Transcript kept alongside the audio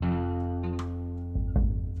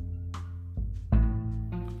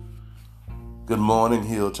Good morning,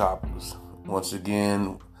 Hilltoppers. Once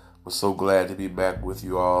again, we're so glad to be back with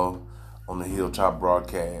you all on the Hilltop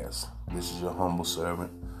broadcast. This is your humble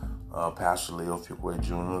servant, Pastor Leo Fuqua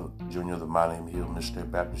Jr., the Mighty Name Hill Missionary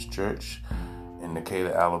Baptist Church in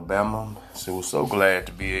Decatur, Alabama. So we're so glad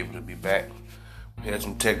to be able to be back. We had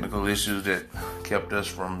some technical issues that kept us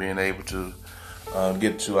from being able to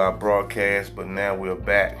get to our broadcast, but now we're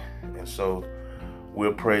back. And so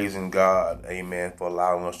we're praising God, amen, for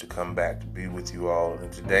allowing us to come back to be with you all. And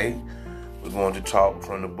today, we're going to talk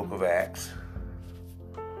from the book of Acts,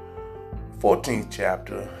 14th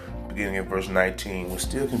chapter, beginning at verse 19. We're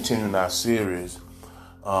still continuing our series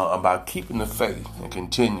about keeping the faith and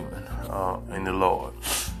continuing in the Lord.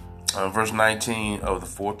 Verse 19 of the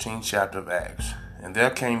 14th chapter of Acts. And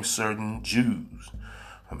there came certain Jews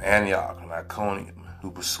from Antioch and Iconium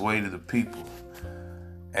who persuaded the people,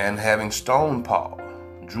 and having stoned Paul,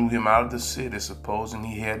 drew him out of the city, supposing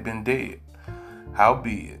he had been dead.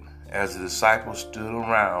 Howbeit, as the disciples stood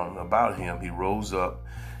around about him, he rose up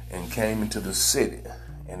and came into the city.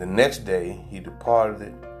 And the next day he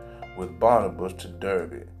departed with Barnabas to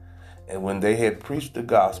Derbe. And when they had preached the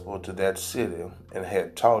gospel to that city and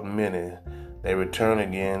had taught many, they returned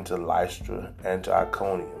again to Lystra and to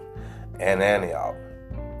Iconium and Antioch,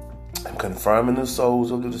 and confirming the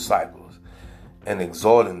souls of the disciples, and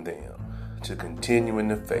exhorting them to continue in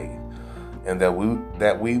the faith, and that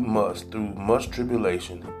we must, through much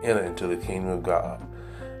tribulation, enter into the kingdom of God.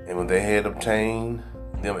 And when they had obtained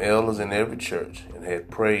them elders in every church, and had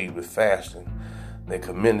prayed with fasting, they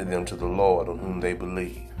commended them to the Lord, on whom they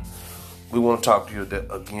believed. We want to talk to you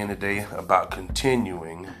again today about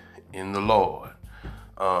continuing in the Lord.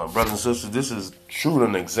 Brothers and sisters, this is truly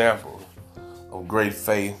an example of great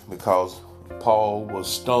faith, because Paul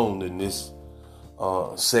was stoned in this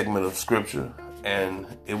segment of scripture, and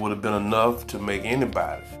it would have been enough to make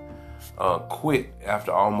anybody quit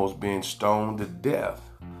after almost being stoned to death.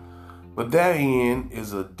 But therein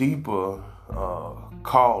is a deeper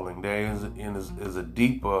calling. There is a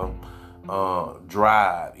deeper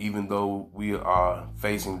drive, even though we are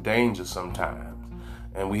facing danger sometimes.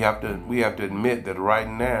 And we have to admit that right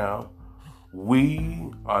now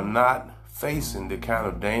we are not facing the kind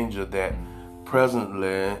of danger that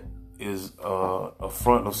presently is a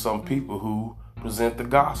front of some people who present the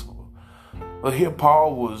gospel. But here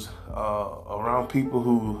Paul was around people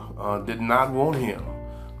who did not want him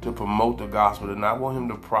to promote the gospel, did not want him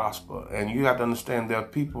to prosper. And you have to understand, there are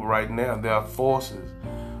people right now, there are forces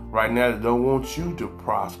right now that don't want you to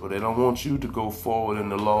prosper. They don't want you to go forward in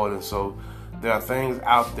the Lord. And so there are things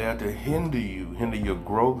out there to hinder you, hinder your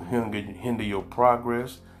growth, hinder your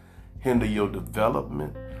progress, hinder your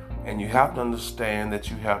development. And you have to understand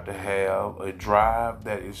that you have to have a drive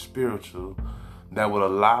that is spiritual, that will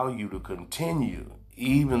allow you to continue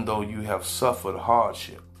even though you have suffered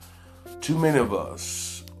hardship. Too many of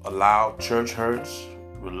us allow church hurts,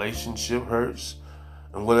 relationship hurts,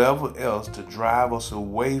 and whatever else to drive us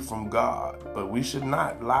away from God. But we should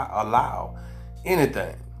not allow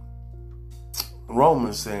anything.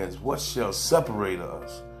 Romans says, what shall separate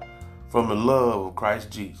us from the love of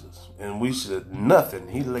Christ Jesus? And we should nothing.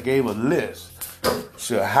 He gave a list.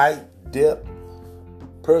 Shall height, depth,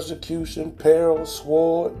 persecution, peril,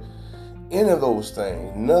 sword, any of those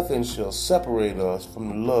things. Nothing shall separate us from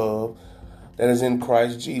the love that is in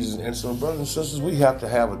Christ Jesus. And so, brothers and sisters, we have to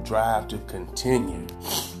have a drive to continue.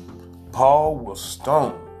 Paul was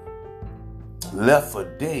stoned, left for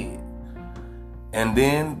dead. And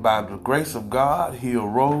then, by the grace of God, he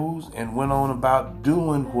arose and went on about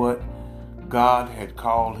doing what God had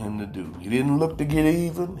called him to do. He didn't look to get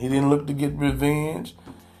even. He didn't look to get revenge.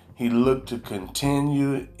 He looked to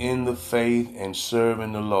continue in the faith and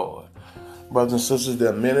serving the Lord. Brothers and sisters, there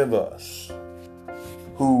are many of us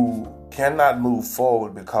who cannot move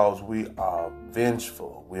forward because we are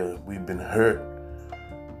vengeful. We've been hurt.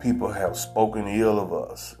 People have spoken ill of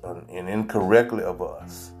us and incorrectly of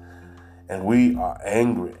us. And we are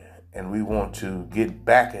angry and we want to get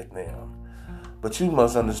back at them. But you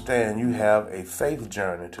must understand, you have a faith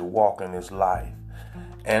journey to walk in this life.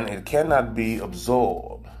 And it cannot be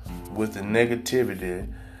absorbed with the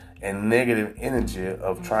negativity and negative energy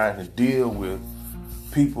of trying to deal with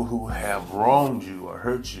people who have wronged you or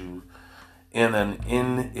hurt you in an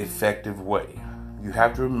ineffective way. You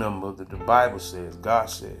have to remember that the Bible says, God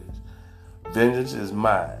says, vengeance is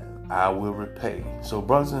mine, I will repay. So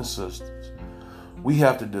brothers and sisters, we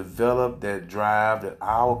have to develop that drive, that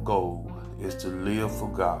our goal is to live for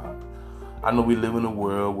God. I know we live in a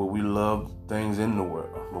world where we love things in the world.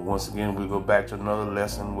 But once again, we go back to another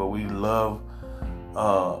lesson where we love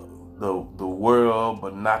the world,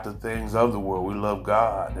 but not the things of the world. We love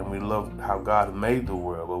God, and we love how God made the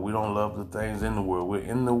world, but we don't love the things in the world. We're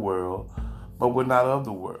in the world, but we're not of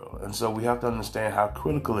the world. And so we have to understand how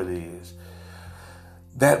critical it is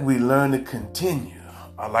that we learn to continue.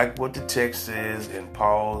 I like what the text says in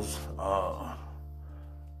Paul's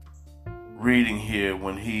reading here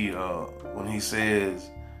when he says,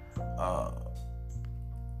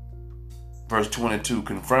 verse 22,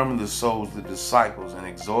 confirming the souls of the disciples and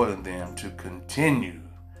exhorting them to continue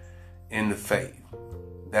in the faith,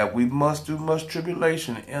 that we must do much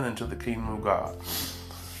tribulation and enter into the kingdom of God.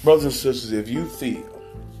 Brothers and sisters, if you feel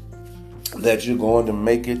that you're going to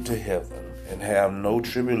make it to heaven and have no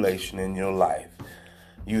tribulation in your life,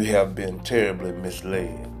 you have been terribly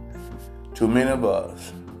misled. Too many of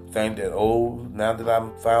us think that, now that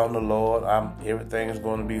I'm found the Lord, everything is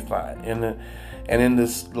going to be fine. And in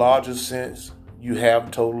this larger sense, you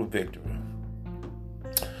have total victory.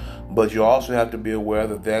 But you also have to be aware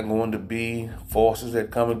that there are going to be forces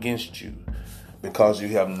that come against you because you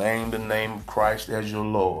have named the name of Christ as your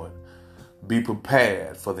Lord. Be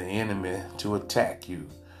prepared for the enemy to attack you.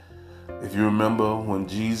 If you remember when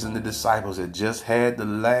Jesus and the disciples had just had the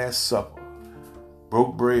Last Supper,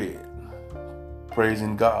 broke bread,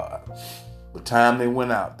 praising God. By the time they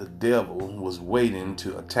went out, the devil was waiting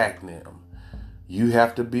to attack them. You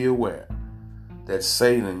have to be aware that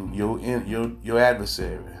Satan, your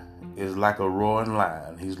adversary, is like a roaring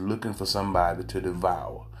lion. He's looking for somebody to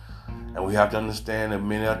devour. And we have to understand that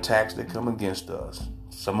many attacks that come against us,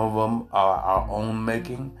 some of them are our own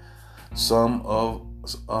making. Some of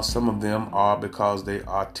them are because they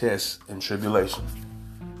are tests and tribulations.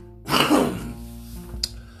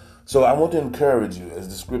 So I want to encourage you, as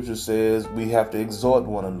the scripture says, we have to exhort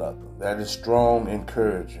one another. That is strong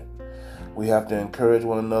encouraging. We have to encourage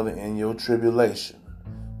one another in your tribulation.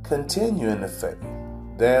 Continue in the faith.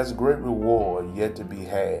 There's great reward yet to be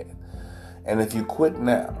had. And if you quit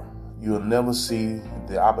now, you'll never see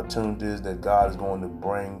the opportunities that God is going to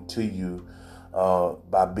bring to you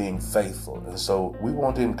by being faithful. And so we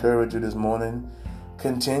want to encourage you this morning.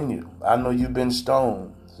 Continue. I know you've been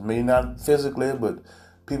stoned. Maybe not physically, but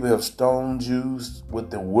people have stoned you with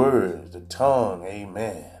the words, the tongue.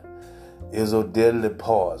 Amen. Is a deadly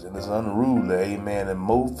poison. It's unruly. Amen. And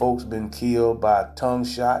more folks been killed by tongue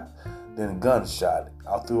shot than gunshot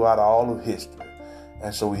throughout all of history.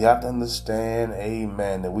 And so we have to understand,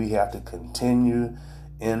 amen, that we have to continue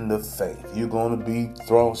in the faith. You're going to be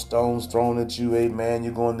stones thrown at you, amen.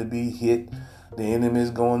 You're going to be hit. The enemy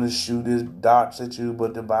is going to shoot his darts at you.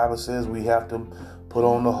 But the Bible says we have to put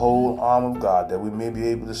on the whole arm of God that we may be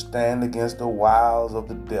able to stand against the wiles of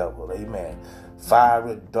the devil. Amen.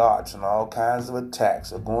 Fiery darts and all kinds of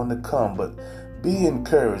attacks are going to come. But be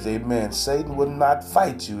encouraged. Amen. Satan would not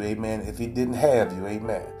fight you. Amen. If he didn't have you.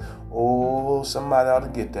 Amen. Oh, somebody ought to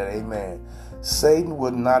get that. Amen. Satan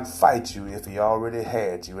would not fight you if he already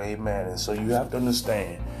had you. Amen. And so you have to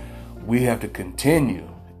understand, we have to continue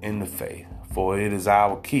in the faith, for it is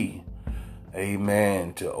our key,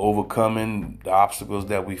 amen, to overcoming the obstacles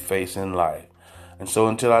that we face in life. And so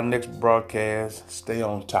until our next broadcast, stay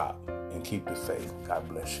on top and keep the faith. God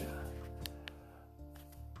bless you.